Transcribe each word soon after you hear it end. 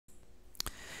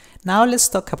Now let's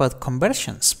talk about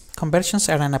conversions. Conversions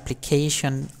are an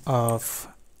application of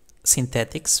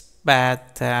synthetics,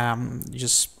 but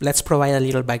just let's provide a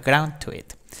little background to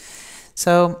it.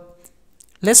 So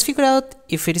let's figure out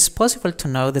if it is possible to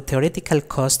know the theoretical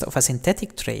cost of a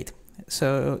synthetic trade.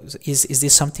 So is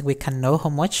this something we can know? How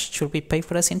much should we pay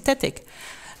for a synthetic?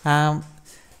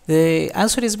 The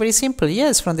answer is very simple.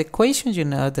 Yes, from the equation you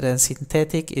know that a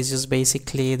synthetic is just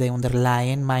basically the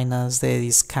underlying minus the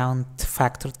discount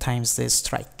factor times the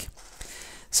strike.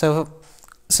 So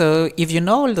if you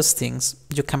know all those things,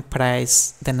 you can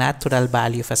price the natural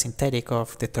value of a synthetic,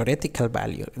 of the theoretical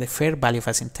value, the fair value of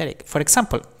a synthetic. For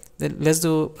example, let's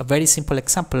do a very simple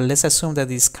example. Let's assume that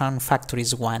the discount factor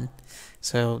is 1.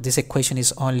 So this equation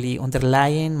is only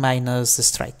underlying minus the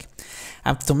strike.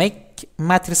 And to make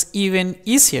matters even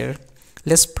easier,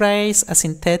 let's price a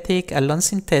synthetic, a long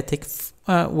synthetic,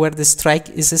 where the strike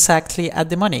is exactly at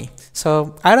the money.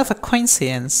 So out of a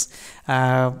coincidence,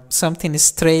 something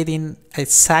is trading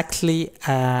exactly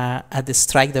at the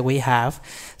strike that we have.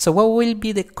 So what will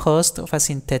be the cost of a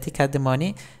synthetic at the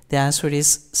money? The answer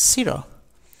is 0.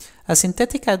 A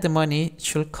synthetic at the money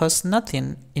should cost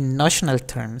nothing in notional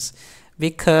terms,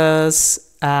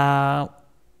 because the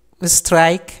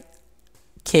strike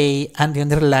K and the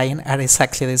underlying are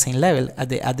exactly the same level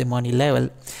at the money level.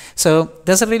 So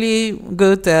that's a really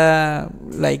good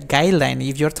like guideline.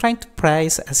 If you're trying to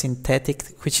price a synthetic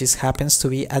which happens to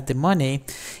be at the money,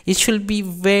 it should be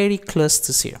very close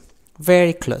to 0.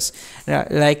 Very close.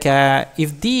 Like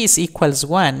if this equals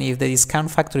 1, if the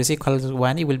discount factor is equal to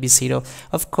 1, it will be 0.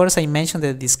 Of course, I mentioned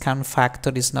that the discount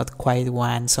factor is not quite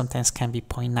 1. Sometimes can be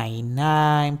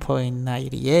 0.99,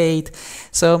 0.98.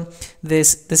 So the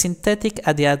synthetic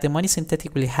at the money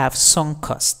synthetic will have some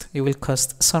cost. It will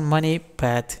cost some money,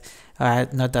 but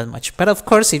not that much. But of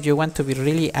course, if you want to be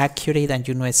really accurate and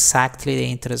you know exactly the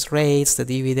interest rates, the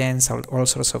dividends, all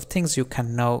sorts of things, you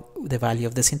can know the value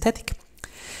of the synthetic.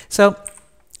 So,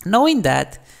 knowing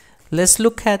that, let's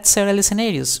look at several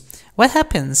scenarios. What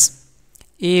happens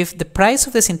if the price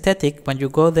of the synthetic, when you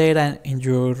go there and in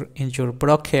your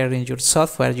broker, in your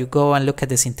software, you go and look at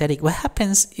the synthetic, what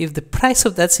happens if the price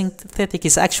of that synthetic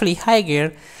is actually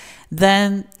higher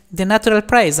than the natural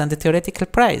price, than the theoretical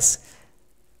price?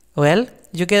 Well,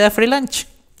 you get a free lunch.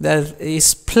 That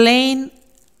is plain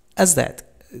as that.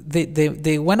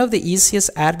 One of the easiest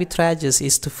arbitrages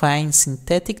is to find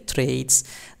synthetic trades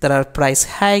that are priced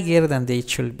higher than they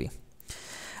should be.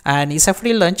 And it's a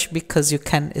free lunch because you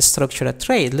can structure a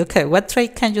trade. Look at what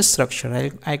trade can you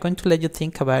structure. I'm going to let you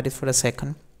think about it for a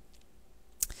second.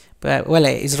 But well,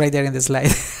 it's right there in the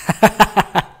slide.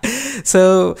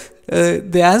 So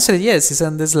the answer is yes, it's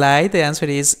on the slide. The answer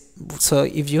is, so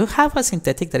if you have a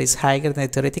synthetic that is higher than the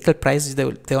theoretical price,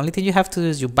 the only thing you have to do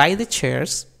is you buy the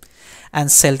shares and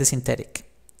sell the synthetic.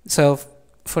 So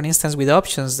for instance, with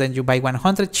options, then you buy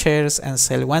 100 shares and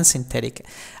sell 1 synthetic,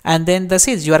 and then that's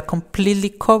it. You are completely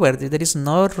covered. There is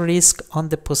no risk on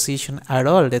the position at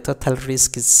all. The total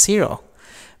risk is 0,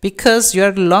 because you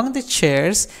are long the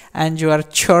shares and you are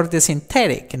short the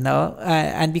synthetic,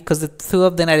 and because the two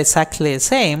of them are exactly the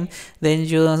same, then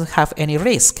you don't have any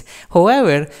risk.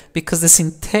 However, because the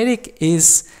synthetic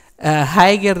is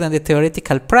higher than the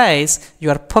theoretical price, you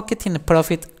are pocketing a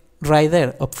profit right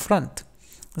there up front.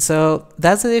 So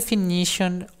that's the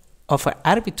definition of an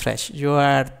arbitrage. You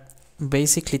are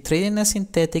basically trading a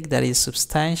synthetic that is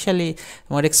substantially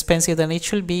more expensive than it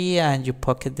should be, and you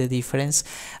pocket the difference.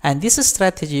 And this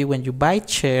strategy, when you buy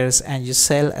shares and you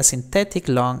sell a synthetic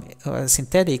long or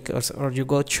synthetic, or you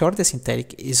go short the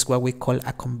synthetic, is what we call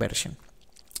a conversion.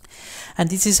 And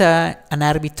this is an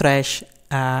arbitrage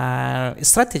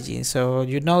strategy. So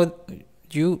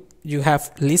you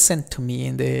have listened to me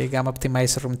in the Gamma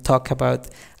Optimizer room talk about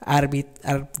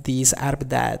this, arb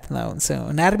that. No, so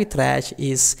an arbitrage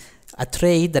is a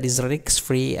trade that is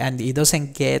risk-free, and it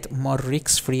doesn't get more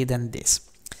risk-free than this.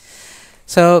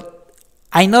 So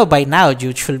I know by now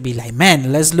you should be like,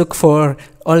 man, let's look for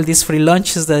all these free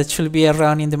lunches that should be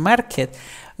around in the market.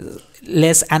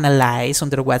 Let's analyze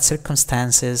under what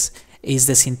circumstances is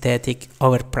the synthetic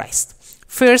overpriced.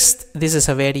 First, this is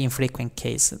a very infrequent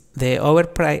case. An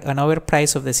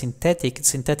overprice of the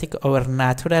synthetic over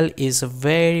natural is a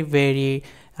very, very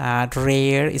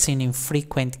rare. It's an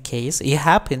infrequent case. It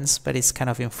happens, but it's kind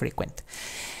of infrequent.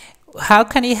 How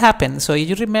can it happen? So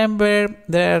you remember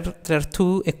there are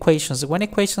two equations. One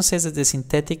equation says that the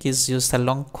synthetic is just a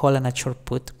long call and a short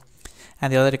put,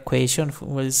 and the other equation,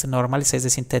 which normally says the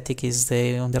synthetic is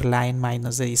the underlying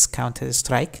minus the discounted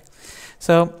strike.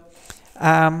 So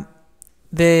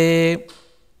the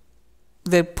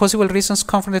the possible reasons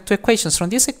come from the two equations. From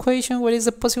this equation, what is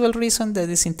the possible reason that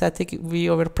the synthetic will be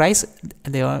overpriced?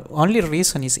 The only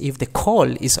reason is if the call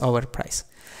is overpriced.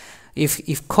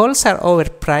 If calls are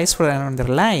overpriced for an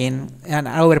underlying, and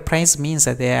overpriced means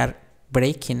that they are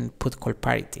breaking put call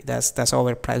parity. That's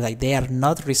overpriced. Like they are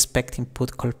not respecting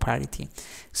put call parity.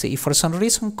 So if for some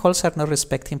reason calls are not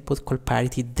respecting put call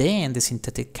parity, then the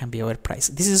synthetic can be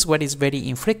overpriced. This is what is very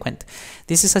infrequent.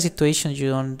 This is a situation you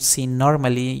don't see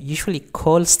normally. Usually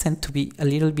calls tend to be a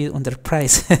little bit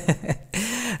underpriced.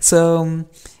 So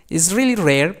it's really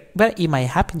rare, but it might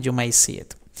happen. You might see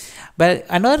it. But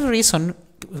another reason,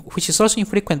 which is also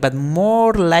infrequent but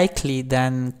more likely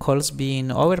than calls being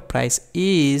overpriced,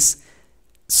 is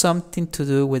something to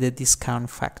do with the discount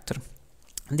factor.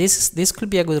 This could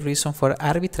be a good reason for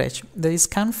arbitrage. The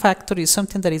discount factor is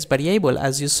something that is variable,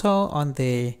 as you saw at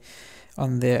the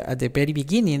very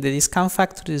beginning. The discount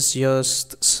factor is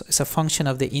a function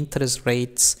of the interest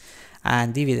rates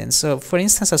and dividends. So, for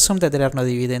instance, assume that there are no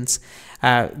dividends,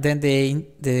 then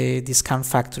the discount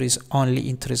factor is only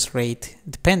interest rate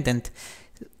dependent.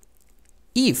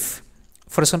 If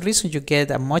for some reason you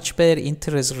get a much better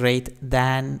interest rate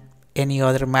than any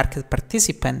other market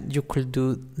participant, you could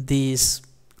do this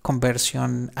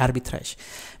conversion arbitrage,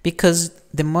 because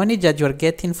the money that you are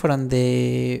getting from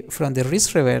the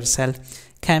risk reversal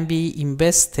can be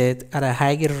invested at a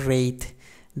higher rate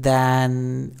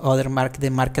than the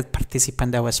market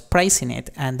participant that was pricing it,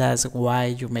 and that's why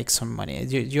you make some money.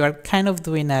 You are kind of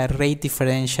doing a rate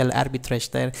differential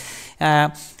arbitrage there.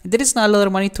 There is not a lot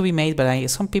of money to be made, but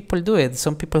some people do it.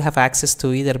 Some people have access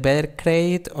to either better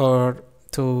credit or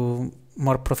to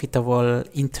more profitable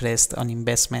interest on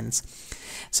investments.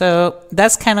 So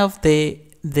that's kind of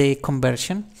the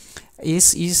conversion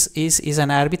is an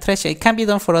arbitrage. It can be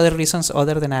done for other reasons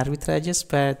other than arbitrages,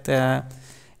 but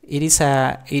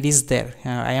it is there.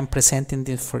 I am presenting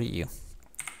this for you.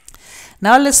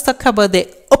 Now let's talk about the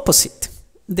opposite.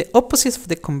 The opposite of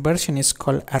the conversion is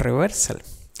called a reversal.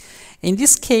 In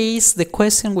this case, the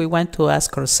question we want to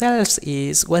ask ourselves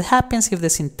is, what happens if the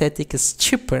synthetic is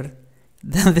cheaper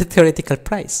than the theoretical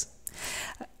price?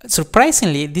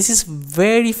 Surprisingly, this is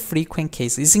very frequent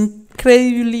case. It's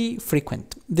incredibly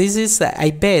frequent. This is, I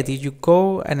bet, if you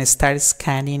go and start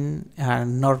scanning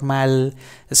normal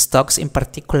stocks, in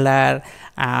particular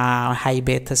high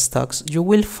beta stocks, you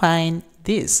will find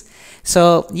this.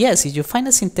 So yes, if you find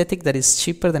a synthetic that is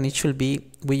cheaper than it should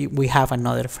be, we have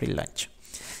another free lunch.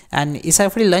 And it's a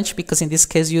free lunch because in this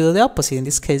case you do the opposite. In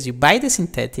this case you buy the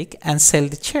synthetic and sell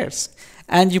the shares,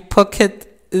 and you pocket,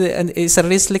 and it's a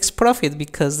riskless profit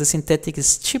because the synthetic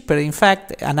is cheaper. In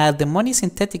fact, and the money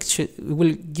synthetic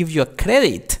will give you a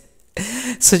credit,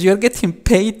 so you're getting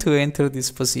paid to enter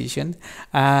this position,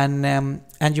 and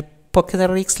you pocket a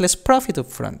riskless profit up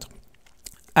front.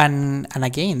 And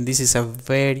again, this is a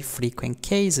very frequent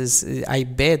case. I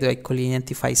bet I could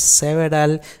identify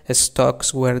several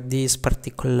stocks where this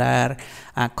particular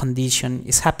condition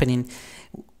is happening.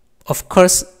 Of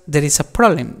course, there is a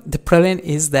problem. The problem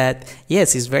is that,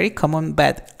 yes, it's very common,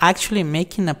 but actually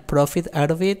making a profit out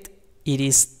of it, it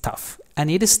is tough. And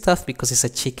it is tough because it's a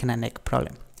chicken and egg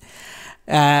problem.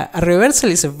 A reversal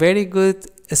is a very good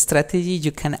strategy.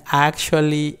 You can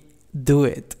actually do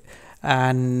it.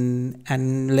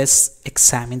 And let's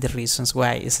examine the reasons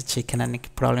why it's a chicken and egg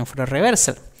problem for a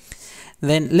reversal.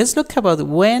 Then let's look about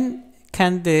when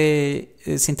can the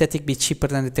synthetic be cheaper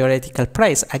than the theoretical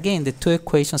price. Again, the two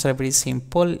equations are very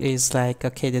simple. It's like,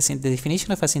 okay, the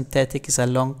definition of a synthetic is a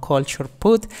long call short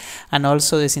put, and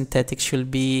also the synthetic should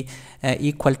be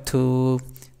equal to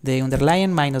the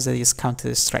underlying minus the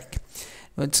discounted strike.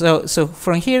 So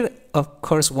from here, of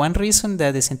course, one reason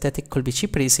that the synthetic could be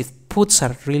cheaper is if puts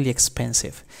are really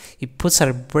expensive. If puts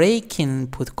are breaking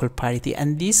put call parity,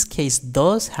 and this case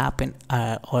does happen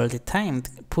all the time.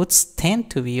 Puts tend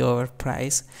to be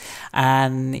overpriced,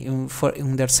 and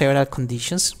under several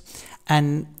conditions,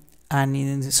 and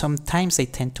sometimes they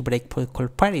tend to break put call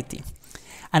parity.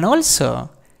 And also,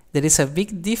 there is a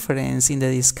big difference in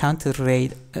the discounted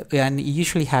rate, and it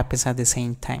usually happens at the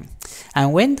same time.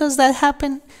 And when does that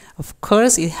happen? Of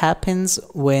course, it happens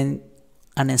when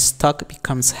a stock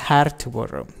becomes hard to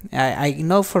borrow. I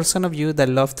know for some of you that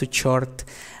love to short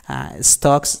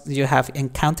stocks, you have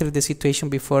encountered the situation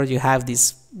before. You have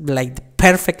this like the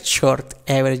perfect short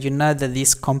ever. You know that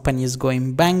this company is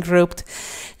going bankrupt.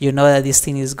 You know that this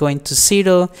thing is going to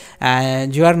zero,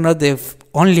 and you are not the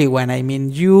only one. I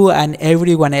mean, you and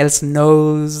everyone else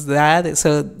knows that.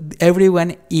 So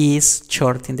everyone is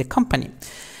short in the company.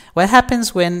 What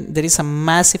happens when there is a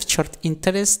massive short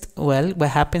interest? Well, what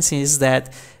happens is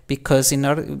that because in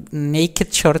order, naked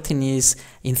shorting is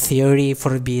in theory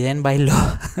forbidden by law.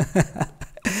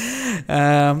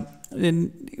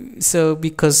 So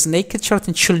because naked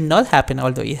shorting should not happen,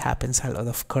 although it happens a lot,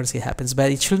 of course it happens, but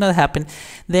it should not happen,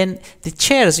 then the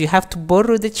shares, you have to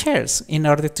borrow the shares in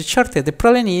order to short it. The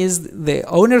problem is the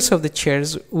owners of the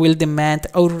shares will demand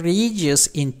outrageous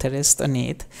interest on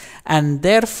it, and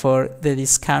therefore the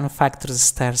discount factor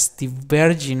starts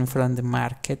diverging from the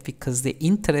market because the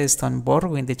interest on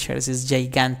borrowing the shares is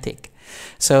gigantic.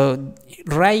 So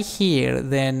right here,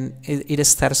 then it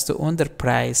starts to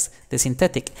underprice the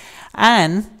synthetic.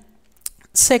 And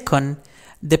second,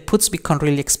 the puts become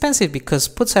really expensive because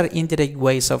puts are indirect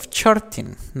ways of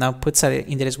shorting. Now puts are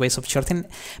indirect ways of shorting,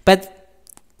 but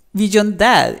beyond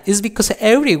that is because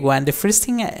everyone, the first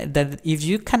thing that if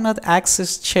you cannot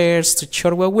access shares to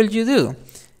short, what will you do?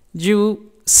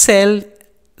 You sell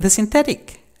the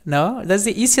synthetic. No, that's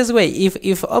the easiest way.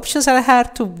 If options are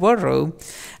hard to borrow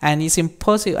and it's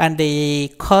impossible and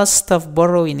the cost of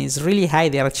borrowing is really high,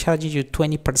 they are charging you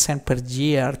 20% per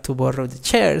year to borrow the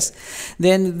shares,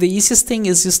 then the easiest thing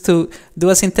is just to do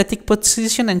a synthetic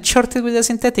position and short it with a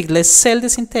synthetic. Let's sell the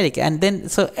synthetic, and then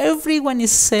so everyone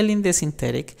is selling the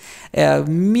synthetic,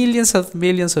 millions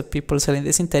of people selling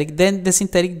the synthetic. Then the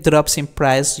synthetic drops in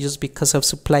price just because of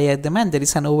supply and demand. There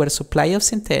is an oversupply of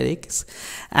synthetics,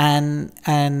 and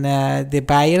the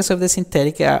buyers of the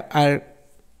synthetic are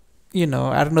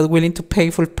not willing to pay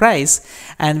full price,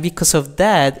 and because of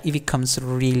that it becomes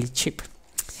really cheap.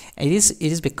 It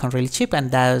is become really cheap,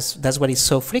 and that's what is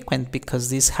so frequent, because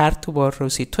these hard to borrow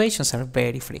situations are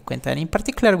very frequent, and in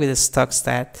particular with the stocks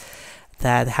that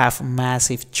have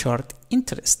massive short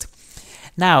interest.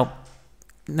 Now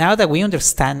that we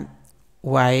understand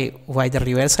why the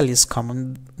reversal is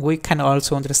common, we can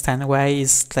also understand why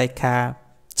it's like a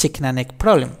chicken and egg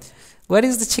problem. What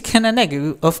is the chicken and egg?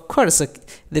 Of course,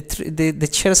 the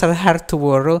shares are hard to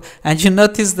borrow, and you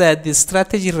notice that the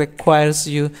strategy requires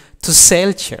you to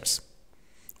sell shares.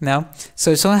 No,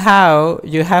 so somehow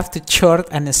you have to short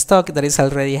a stock that is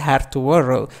already hard to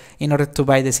borrow in order to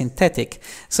buy the synthetic.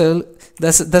 So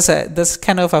that's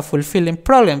kind of a fulfilling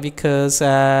problem, because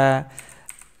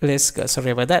let's go.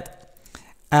 Sorry about that.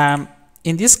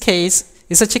 In this case,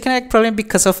 it's a chicken egg problem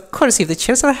because, of course, if the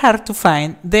shares are hard to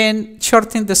find, then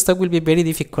shorting the stock will be very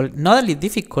difficult. Not only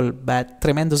difficult, but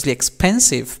tremendously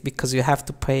expensive, because you have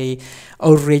to pay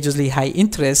outrageously high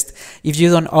interest if you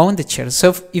don't own the shares.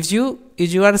 So if you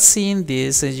are seeing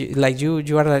this,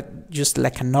 you are just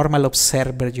like a normal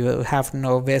observer, you have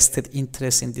no vested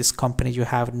interest in this company, you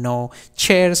have no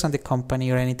shares on the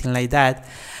company or anything like that,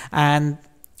 and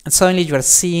suddenly you are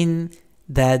seeing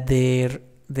that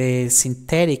the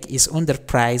synthetic is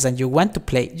underpriced and you want to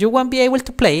play, you won't be able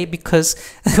to play because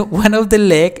one of the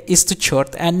leg is to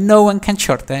short, and no one can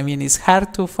short. I mean, it's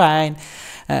hard to find,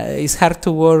 it's hard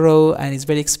to borrow, and it's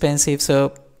very expensive,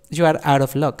 so you are out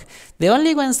of luck. The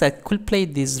only ones that could play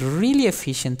this really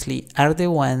efficiently are the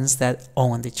ones that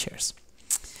own the shares.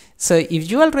 So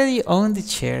if you already own the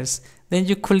shares, then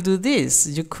you could do this.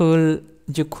 You could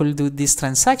do this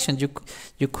transaction.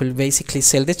 You could basically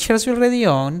sell the shares you already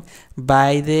own,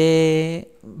 buy the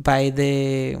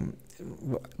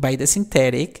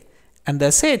synthetic, and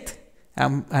that's it.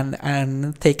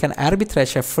 And take an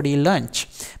arbitrage, a free lunch.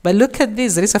 But look at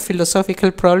this, there is a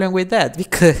philosophical problem with that,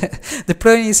 because the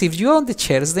problem is, if you own the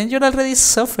shares, then you're already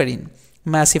suffering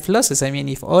massive losses. I mean,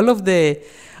 if all of the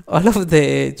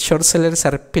short sellers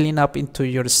are piling up into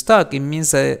your stock, it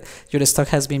means that your stock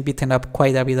has been beaten up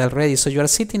quite a bit already. So you are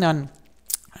sitting on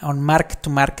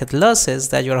mark-to-market losses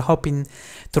that you are hoping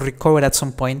to recover at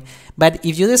some point. But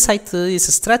if you decide to do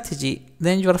this strategy,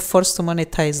 then you are forced to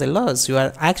monetize the loss. You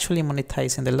are actually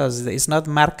monetizing the loss. It's not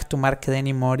mark-to-market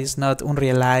anymore. It's not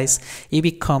unrealized. It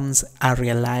becomes a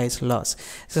realized loss.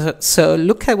 So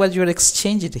look at what you are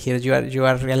exchanging here. You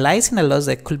are realizing a loss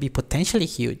that could be potentially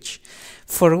huge.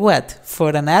 For what?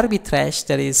 For an arbitrage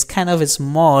that is kind of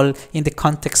small in the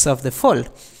context of the fall.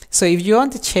 So if you own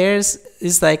the shares,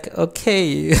 it's like,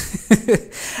 okay,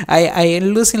 I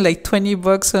am losing like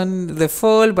 $20 on the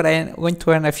fall, but I'm going to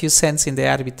earn a few cents in the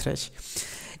arbitrage.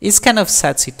 It's kind of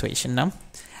sad situation, no?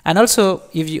 And also,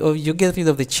 if you get rid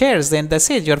of the shares, then that's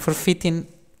it. You're forfeiting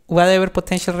whatever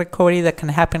potential recovery that can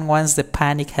happen once the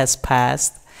panic has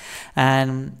passed,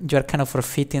 and you're kind of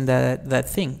forfeiting that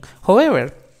thing.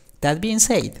 However, that being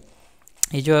said,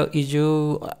 if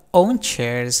you own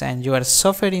shares and you are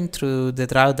suffering through the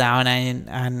drawdown,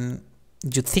 and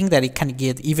you think that it can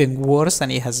get even worse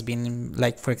than it has been,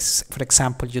 like for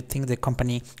example, you think the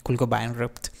company could go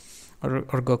bankrupt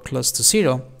or go close to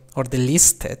zero or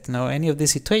delisted, any of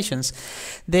these situations,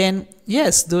 then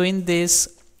yes, doing this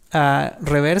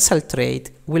reversal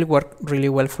trade will work really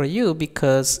well for you,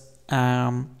 because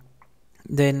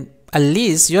then at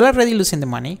least you're already losing the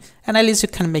money, and at least you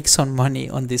can make some money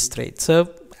on this trade. So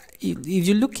if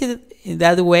you look at it in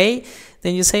that way,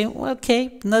 then you say, well,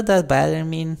 okay, not that bad. I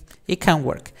mean, it can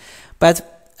work.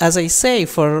 But as I say,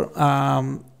 for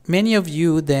many of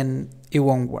you, then it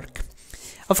won't work.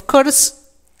 Of course,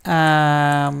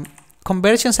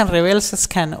 conversions and reversals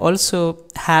can also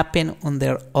happen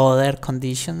under other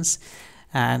conditions,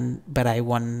 but I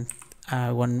won't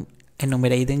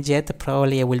enumerate them yet.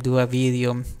 Probably I will do a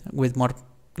video with more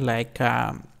like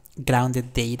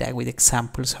grounded data with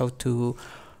examples how to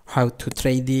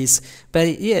trade this.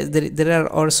 But yes, there are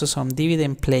also some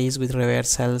dividend plays with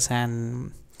reversals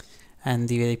and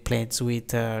dividend plays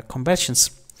with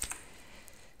conversions.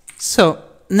 So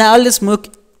now let's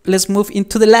move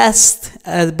into the last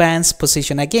advanced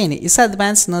position. Again, it's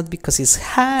advanced not because it's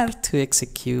hard to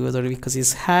execute or because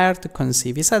it's hard to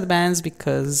conceive. It's advanced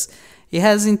because it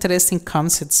has interesting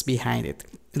concepts behind it.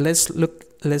 Let's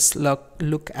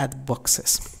look at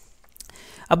boxes.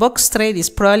 A box trade is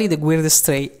probably the weirdest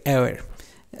trade ever.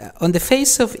 On the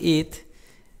face of it,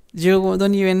 you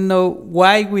don't even know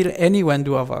why will anyone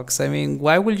do a box. I mean,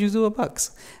 why would you do a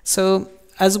box? So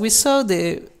as we saw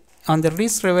on the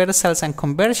risk reversals and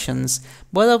conversions,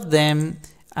 both of them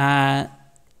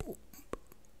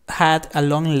had a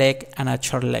long leg and a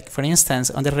short leg. For instance,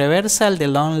 on the reversal, the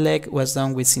long leg was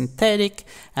done with synthetic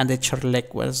and the short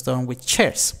leg was done with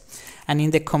shares. And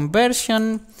in the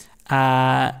conversion,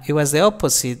 it was the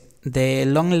opposite. The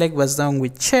long leg was done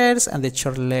with shares and the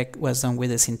short leg was done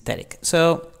with the synthetic.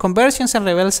 So conversions and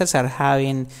reversals are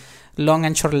having long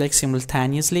and short legs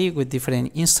simultaneously with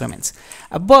different instruments.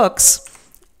 A box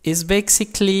is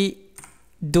basically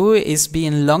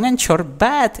being long and short,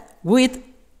 but with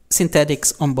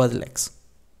synthetics on both legs.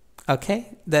 Okay,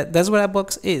 that's what a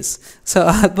box is. So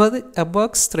a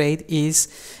box trade is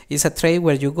a trade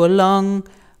where you go long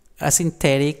a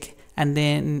synthetic and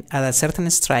then at a certain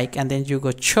strike, and then you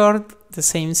go short the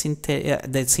same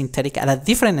synthetic at a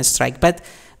different strike. But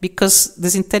because the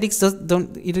synthetics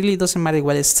it really doesn't matter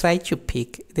what strike you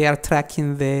pick, they are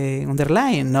tracking the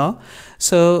underlying, no?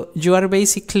 So you are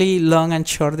basically long and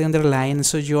short the underlying,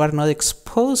 so you are not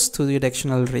exposed to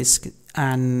directional risk,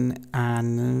 and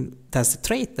that's the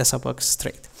trade. That's a box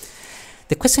trade.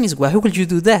 The question is, why would you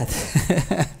do that?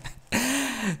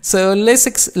 So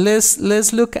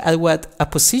let's look at what a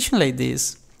position like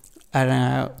this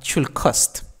should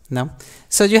cost. No,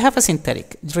 so you have a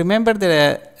synthetic. Remember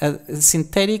that a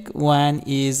synthetic one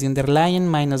is the underlying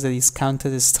minus the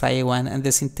discounted strike one, and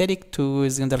the synthetic 2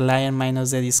 is the underlying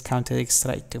minus the discounted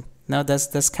strike 2. Now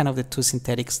that's kind of the two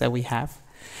synthetics that we have.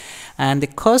 And the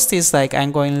cost is like,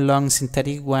 I'm going long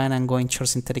synthetic 1, I'm going short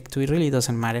synthetic 2. It really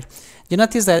doesn't matter. You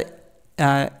notice that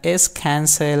S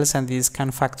cancels and the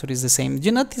discount factor is the same.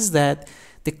 You notice that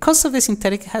the cost of the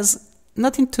synthetic has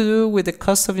nothing to do with the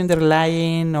cost of the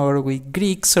underlying or with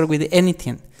Greeks or with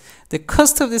anything. The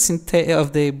cost of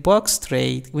the box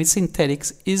trade with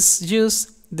synthetics is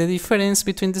just the difference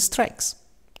between the strikes.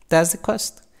 That's the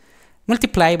cost.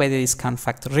 Multiply by the discount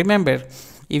factor. Remember,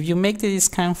 if you make the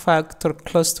discount factor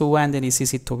close to 1, then it's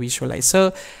easy to visualize.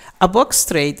 So a box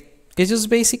trade is just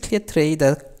basically a trade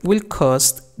that will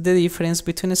cost the difference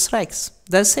between the strikes.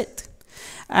 That's it.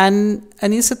 And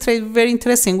it's a trade very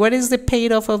interesting. What is the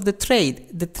payoff of the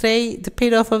trade? The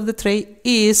payoff of the trade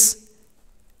is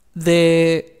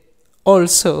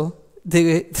also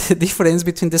the difference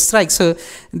between the strikes. So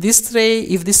this trade,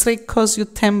 if this trade costs you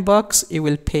 $10, it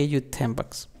will pay you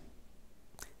 $10.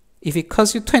 If it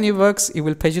costs you $20, it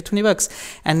will pay you $20.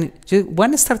 And you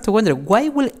want to start to wonder, why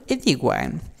will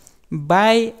anyone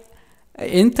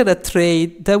enter a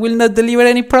trade that will not deliver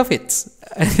any profits?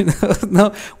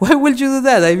 No, why would you do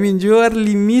that? I mean, you are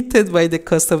limited by the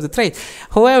cost of the trade.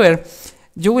 However,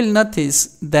 you will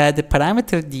notice that the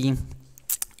parameter D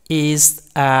is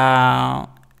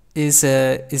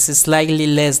slightly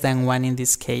less than 1 in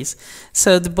this case.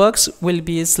 So the box will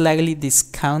be slightly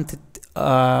discounted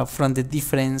from the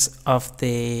difference of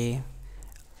the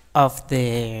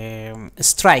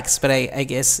strikes, but I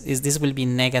guess this will be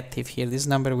negative here. This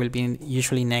number will be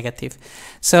usually negative.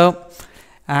 So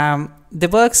the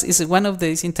box is one of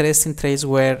these interesting trades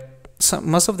where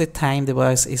most of the time the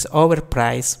box is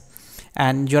overpriced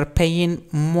and you're paying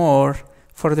more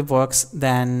for the box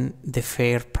than the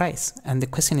fair price. And the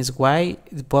question is, why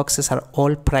the boxes are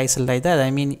all priced like that?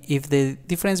 I mean, if the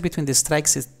difference between the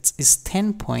strikes is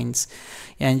 10 points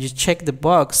and you check the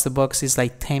box is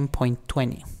like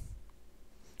 10.20.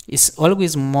 It's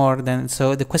always more than,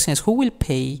 so the question is, who will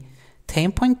pay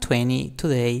 10.20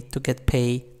 today to get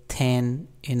paid 10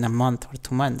 in a month or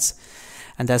 2 months?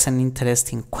 And that's an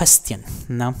interesting question,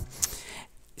 no?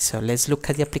 So let's look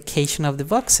at the application of the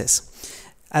boxes.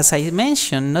 As I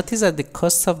mentioned, notice that the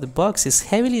cost of the box is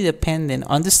heavily dependent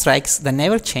on the strikes that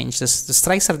never change. The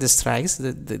strikes are the strikes,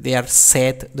 they are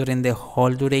set during the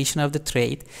whole duration of the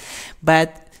trade,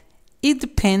 but it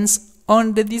depends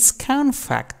on the discount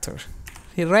factor.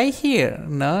 Right here,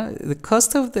 no? The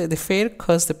cost of the fair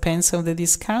cost depends on the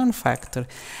discount factor,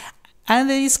 and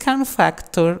the discount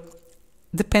factor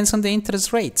depends on the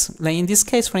interest rates. Like in this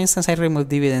case, for instance, I removed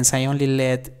dividends, I only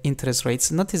let interest rates.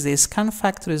 Notice the discount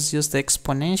factor is just the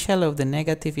exponential of the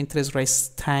negative interest rates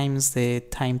times the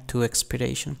time to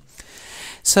expiration.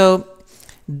 So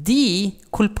D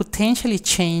could potentially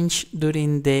change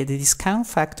during the discount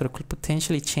factor could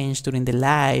potentially change during the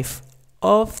life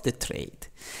of the trade.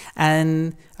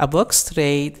 And a box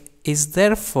trade is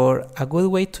therefore a good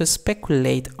way to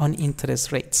speculate on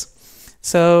interest rates.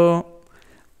 So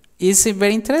it's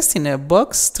very interesting. A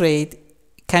box trade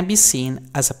can be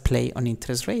seen as a play on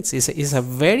interest rates. It's a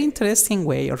very interesting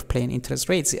way of playing interest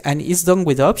rates, and it's done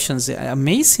with options.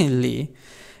 Amazingly,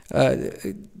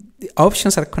 the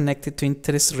options are connected to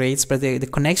interest rates, but the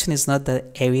connection is not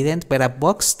that evident. But a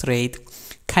box trade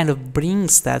kind of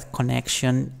brings that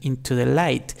connection into the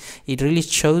light. It really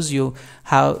shows you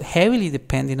how heavily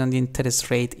dependent on the interest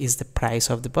rate is the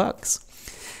price of the box.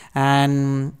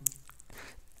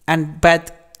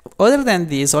 But other than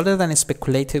this, other than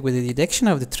speculating with the direction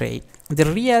of the trade,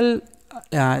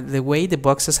 the way the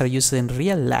boxes are used in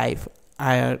real life,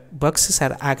 boxes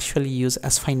are actually used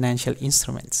as financial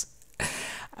instruments,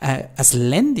 as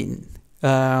lending.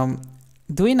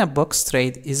 Doing a box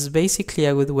trade is basically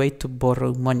a good way to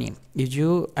borrow money. If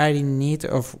you are in need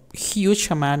of huge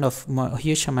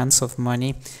amounts of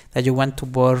money that you want to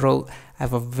borrow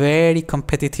at a very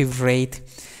competitive rate,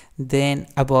 then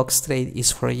a box trade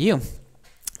is for you.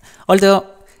 Although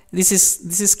this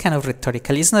is kind of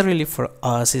rhetorical. It's not really for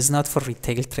us. It's not for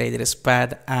retail traders.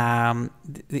 But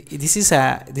this is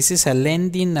a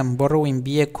lending and borrowing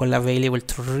vehicle available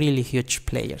to really huge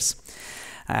players.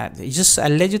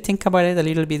 I'll let you think about it a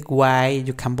little bit, why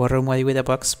you can borrow money with a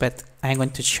box, but I'm going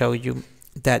to show you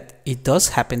that it does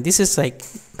happen. This is like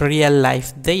real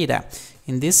life data.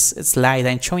 In this slide,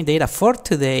 I'm showing data for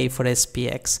today for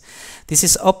SPX. This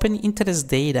is open interest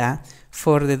data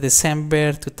for the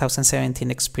December 2017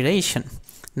 expiration.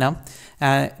 No,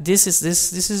 this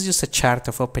is just a chart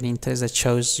of open interest that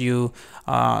shows you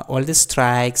all the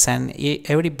strikes, and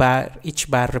each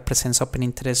bar represents open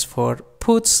interest for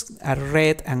puts are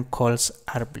red and calls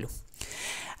are blue.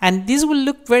 And this will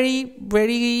look very,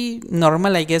 very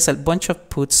normal, I guess. A bunch of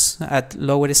puts at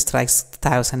lower strikes,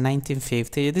 2000,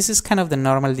 1950. This is kind of the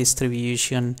normal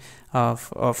distribution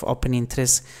of open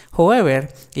interest. However,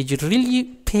 if you really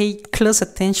pay close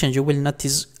attention, you will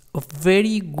notice a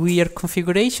very weird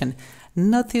configuration.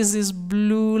 Notice this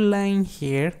blue line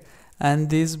here and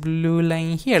this blue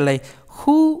line here. Like,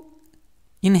 who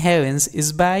in heavens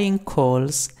is buying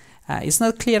calls? It's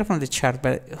not clear from the chart,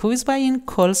 but who is buying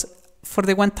calls for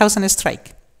the 1000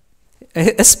 strike?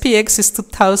 SPX is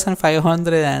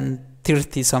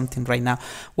 2530 something right now.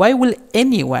 Why will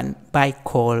anyone buy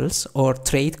calls or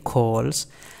trade calls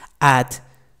at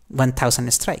 1000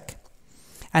 strike?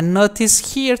 And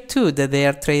notice here too that they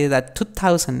are traded at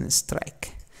 2000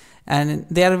 strike, and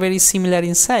they are very similar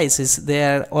in sizes. They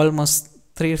are almost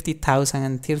 30,000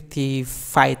 and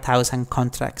 35,000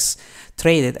 contracts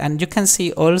traded, and you can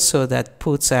see also that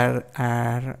puts are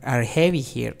heavy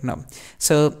here. No,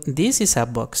 so this is a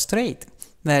box trade,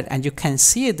 and you can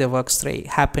see the box trade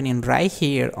happening right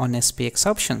here on SPX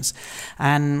options,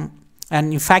 and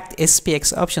in fact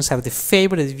SPX options are the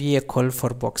favorite vehicle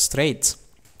for box trades.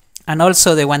 And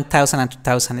also the 1000 and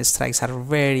 2000 strikes are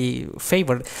very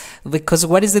favored, because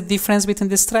what is the difference between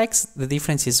the strikes? The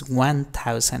difference is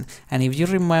 1000, and if you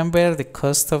remember, the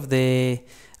cost of the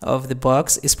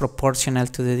box is proportional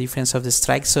to the difference of the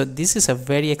strike. So this is a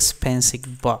very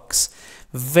expensive box,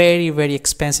 very, very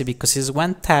expensive, because it's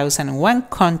 1000. One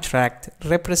contract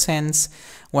represents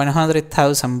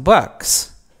 100,000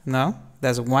 bucks. No,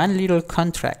 that's one little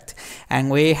contract, and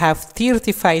we have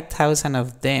 35,000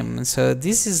 of them. So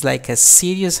this is like a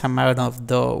serious amount of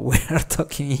dough we are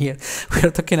talking here. We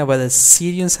are talking about a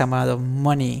serious amount of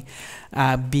money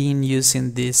being used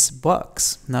in this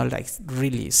box, not like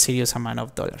really serious amount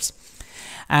of dollars.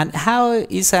 And how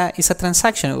is a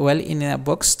transaction? Well, in a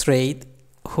box trade,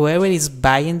 whoever is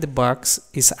buying the box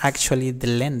is actually the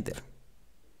lender.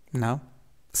 No.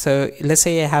 So let's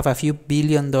say I have a few $1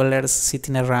 billion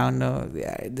sitting around,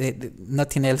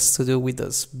 nothing else to do with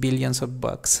those billions of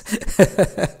bucks.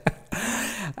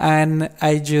 And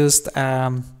I just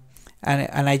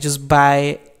and I just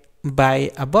buy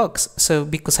a box. So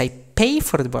because I pay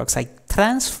for the box, I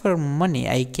transfer money,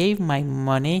 I gave my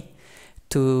money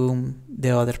to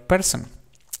the other person.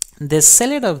 The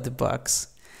seller of the box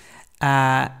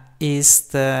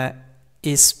is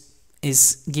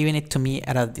giving it to me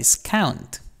at a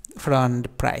discount from the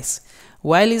price.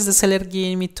 Why is the seller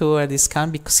giving me to a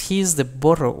discount? Because he is the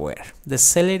borrower. The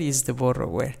seller is the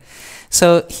borrower.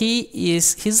 So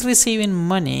he's receiving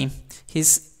money.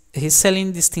 He's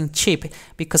selling this thing cheap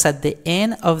because at the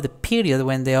end of the period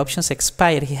when the options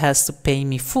expire, he has to pay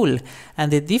me full.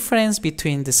 And the difference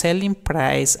between the selling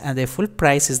price and the full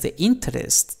price is the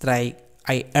interest that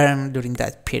I earn during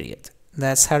that period.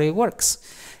 That's how it works.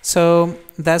 So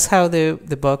that's how the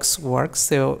box works.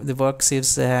 The box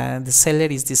is the seller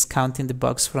is discounting the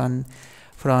box from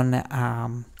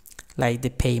like the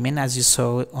payment, as you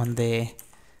saw on the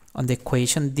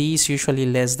equation. D is usually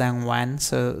less than 1,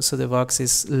 so the box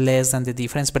is less than the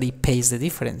difference, but it pays the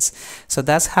difference. So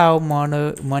that's how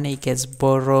money gets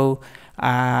borrowed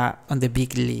on the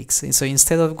big leagues. So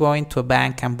instead of going to a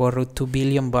bank and borrow $2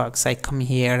 billion, I come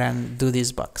here and do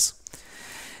this box.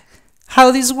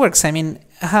 How this works? I mean,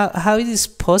 how it is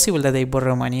possible that they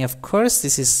borrow money? Of course,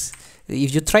 this is,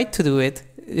 if you try to do it,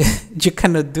 you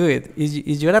cannot do it.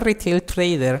 If you're a retail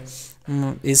trader,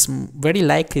 it's very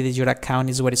likely that your account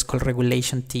is what is called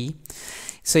regulation T.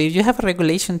 So if you have a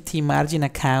regulation T margin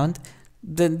account,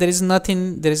 then there is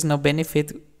no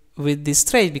benefit with this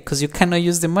trade because you cannot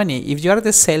use the money. If you are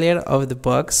the seller of the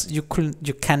box, you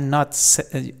cannot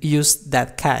use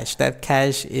that cash. That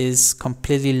cash is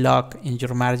completely locked in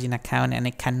your margin account and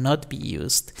it cannot be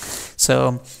used.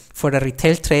 So for a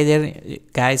retail trader,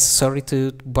 guys, sorry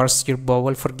to burst your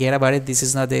bubble, forget about it. This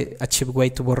is not a cheap way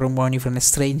to borrow money from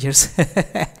strangers.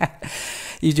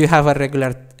 If you have a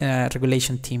regular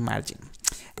regulation T margin.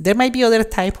 There might be other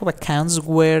type of accounts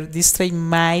where this trade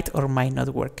might or might not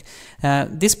work.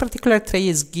 This particular trade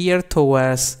is geared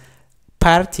towards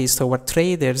parties, toward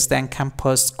traders that can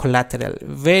post collateral,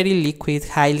 very liquid,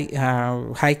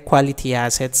 high quality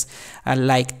assets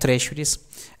like treasuries,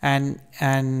 and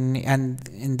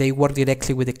they work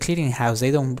directly with the clearinghouse. They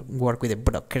don't work with the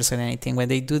brokers or anything. When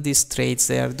they do these trades,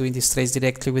 they are doing these trades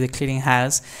directly with the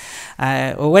clearinghouse,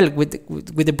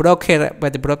 with the broker,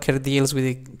 but the broker deals with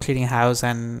the clearinghouse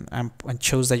and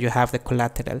shows that you have the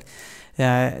collateral.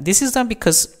 This is done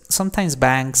because sometimes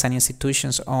banks and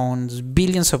institutions own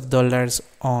billions of dollars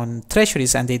on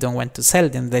treasuries and they don't want to sell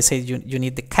them. They say you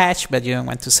need the cash, but you don't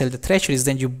want to sell the treasuries.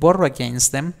 Then you borrow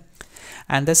against them,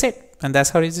 and that's it. And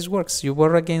that's how this works. You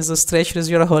borrow against those treasuries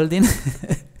you're holding,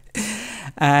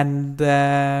 and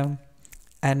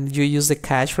you use the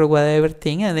cash for whatever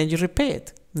thing, and then you repay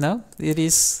it. No, it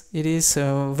is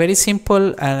very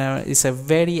simple, and it's a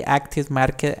very active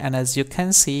market. And as you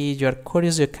can see, you are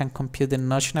curious, you can compute the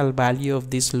notional value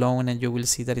of this loan, and you will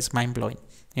see that it's mind blowing.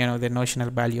 You know, the notional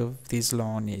value of this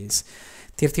loan is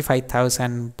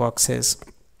 35,000 boxes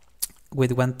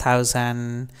with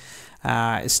 1,000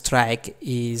 strike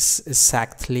is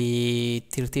exactly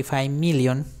 35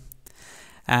 million,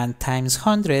 and times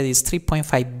 100 is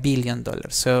 $3.5 billion.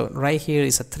 So right here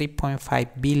is a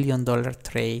 $3.5 billion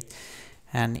trade,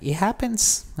 and it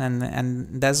happens,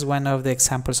 and that's one of the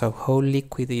examples of how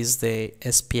liquid is the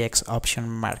SPX option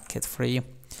market for you.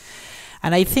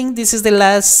 And I think this is the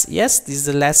last, yes, this is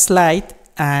the last slide,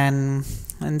 and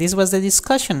this was the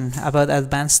discussion about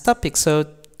advanced topics. So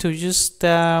to just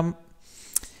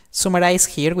summarize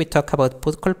here, we talk about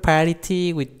put call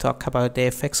parity, we talk about the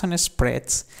effects on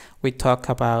spreads, we talk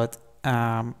about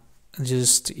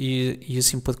just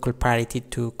using put call parity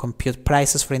to compute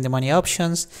prices for in the money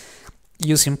options,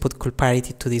 using put call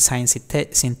parity to design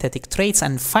synthetic trades,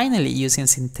 and finally using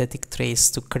synthetic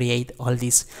trades to create all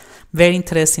these very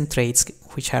interesting trades,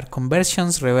 which are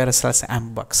conversions, reversals,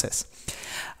 and boxes.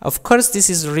 Of course, this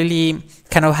is really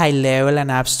kind of high level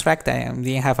and abstract. I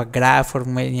didn't have a graph or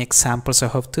many examples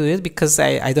of how to do it because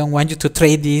I don't want you to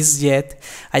trade these yet.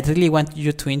 I really want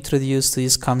you to introduce to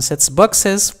these concepts.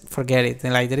 Boxes, forget it.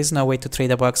 Like, there is no way to trade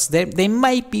a box. There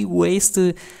might be ways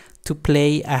to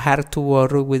play a hard to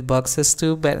borrow with boxes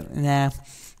too, but nah,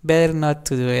 better not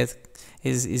to do it.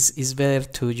 It's better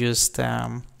to just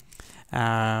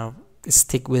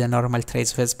stick with a normal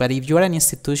trades first. But if you are an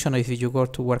institution, or if you go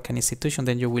to work an institution,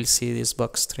 then you will see this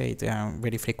box trade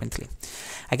very frequently.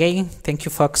 Again, thank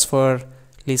you folks for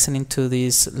listening to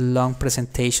this long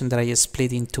presentation that I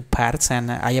split in 2 parts,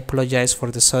 and I apologize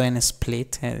for the sudden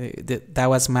split. That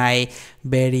was my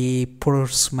very poor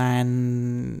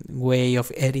man way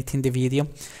of editing the video.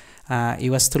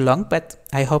 It was too long, but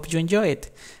I hope you enjoy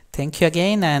it. Thank you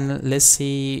again, and let's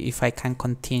see if I can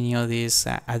continue these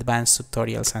advanced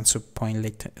tutorials at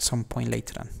some point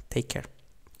later on. Take care.